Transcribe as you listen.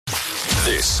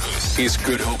This is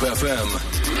Good Hope FM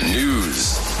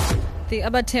News. The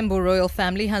AbaThembu Royal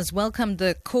family has welcomed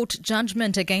the court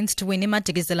judgment against Winnie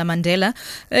Madikizela-Mandela.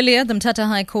 Earlier, the Mthatha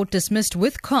High Court dismissed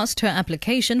with cost her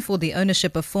application for the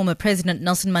ownership of former President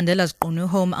Nelson Mandela's Qunu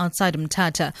home outside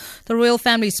Mthatha. The royal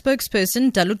family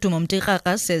spokesperson, Dalutumo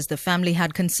Mtiraka, says the family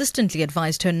had consistently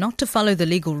advised her not to follow the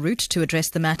legal route to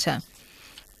address the matter.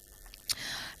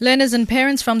 Learners and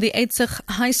parents from the AbaThembu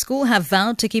High School have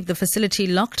vowed to keep the facility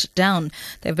locked down.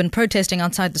 They've been protesting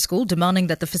outside the school, demanding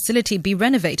that the facility be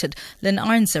renovated. Lynn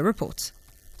Arnse reports.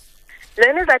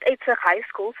 Learners at AbaThembu High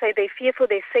School say they fear for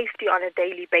their safety on a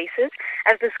daily basis,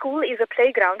 as the school is a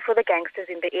playground for the gangsters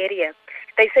in the area.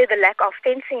 They say the lack of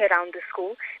fencing around the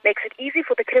school makes it easy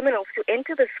for the criminals to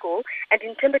enter the school and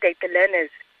intimidate the learners.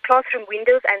 Classroom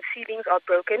windows and ceilings are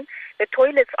broken, the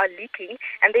toilets are leaking,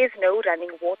 and there's no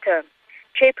running water.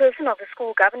 Chairperson of the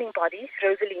school governing body,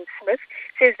 Rosaline Smith,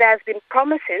 says there has been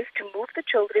promises to move the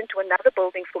children to another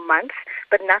building for months,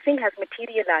 but nothing has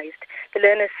materialized. The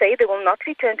learners say they will not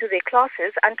return to their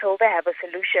classes until they have a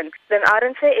solution. Then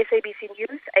Arnse, SABC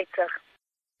News, AbaThembu.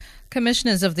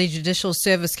 Commissioners of the Judicial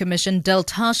Service Commission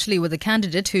dealt harshly with a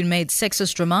candidate who made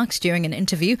sexist remarks during an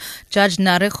interview. Judge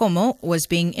Narekhomo was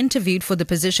being interviewed for the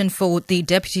position for the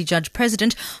Deputy Judge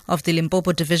President of the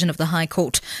Limpopo Division of the High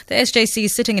Court. The SJC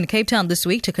is sitting in Cape Town this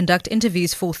week to conduct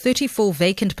interviews for 34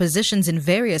 vacant positions in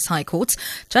various high courts.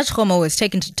 Judge Khomo was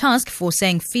taken to task for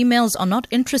saying females are not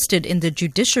interested in the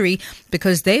judiciary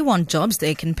because they want jobs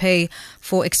they can pay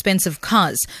for expensive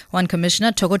cars. One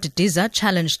commissioner, Togot Diza,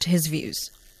 challenged his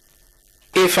views.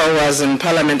 If I was in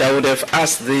Parliament, I would have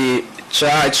asked the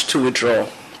judge to withdraw,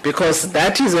 because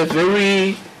that is a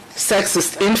very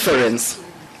sexist inference,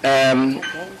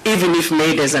 even if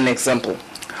made as an example.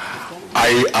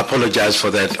 I apologize for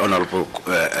that, Honourable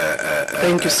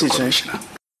Thank you, CJ. Commissioner.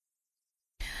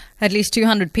 At least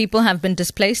 200 people have been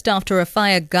displaced after a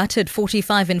fire gutted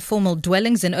 45 informal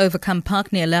dwellings in Overcombe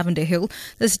Park near Lavender Hill.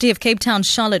 The City of Cape Town's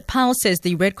Charlotte Powell says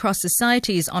the Red Cross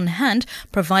Society is on hand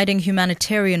providing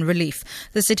humanitarian relief.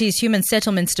 The city's Human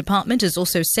Settlements Department is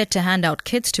also set to hand out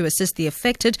kits to assist the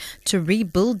affected to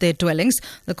rebuild their dwellings.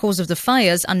 The cause of the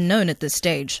fire is unknown at this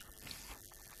stage.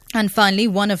 And finally,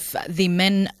 one of the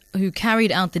men who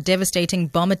carried out the devastating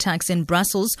bomb attacks in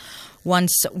Brussels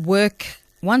once worked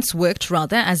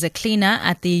as a cleaner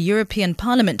at the European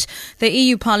Parliament. The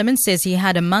EU Parliament says he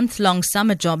had a month-long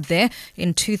summer job there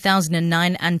in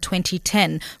 2009 and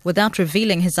 2010 without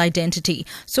revealing his identity.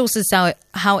 Sources,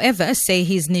 however, say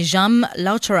he's Nijam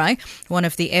Lautarai, one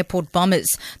of the airport bombers.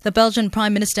 The Belgian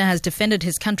Prime Minister has defended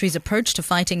his country's approach to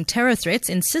fighting terror threats,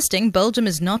 insisting Belgium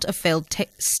is not a failed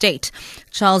state.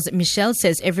 Charles Michel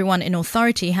says everyone in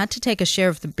authority had to take a share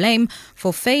of the blame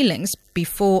for failings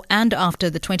before and after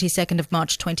the 22nd of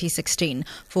March 2016.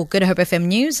 For Good Hope FM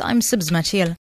News, I'm Sibs Matiel.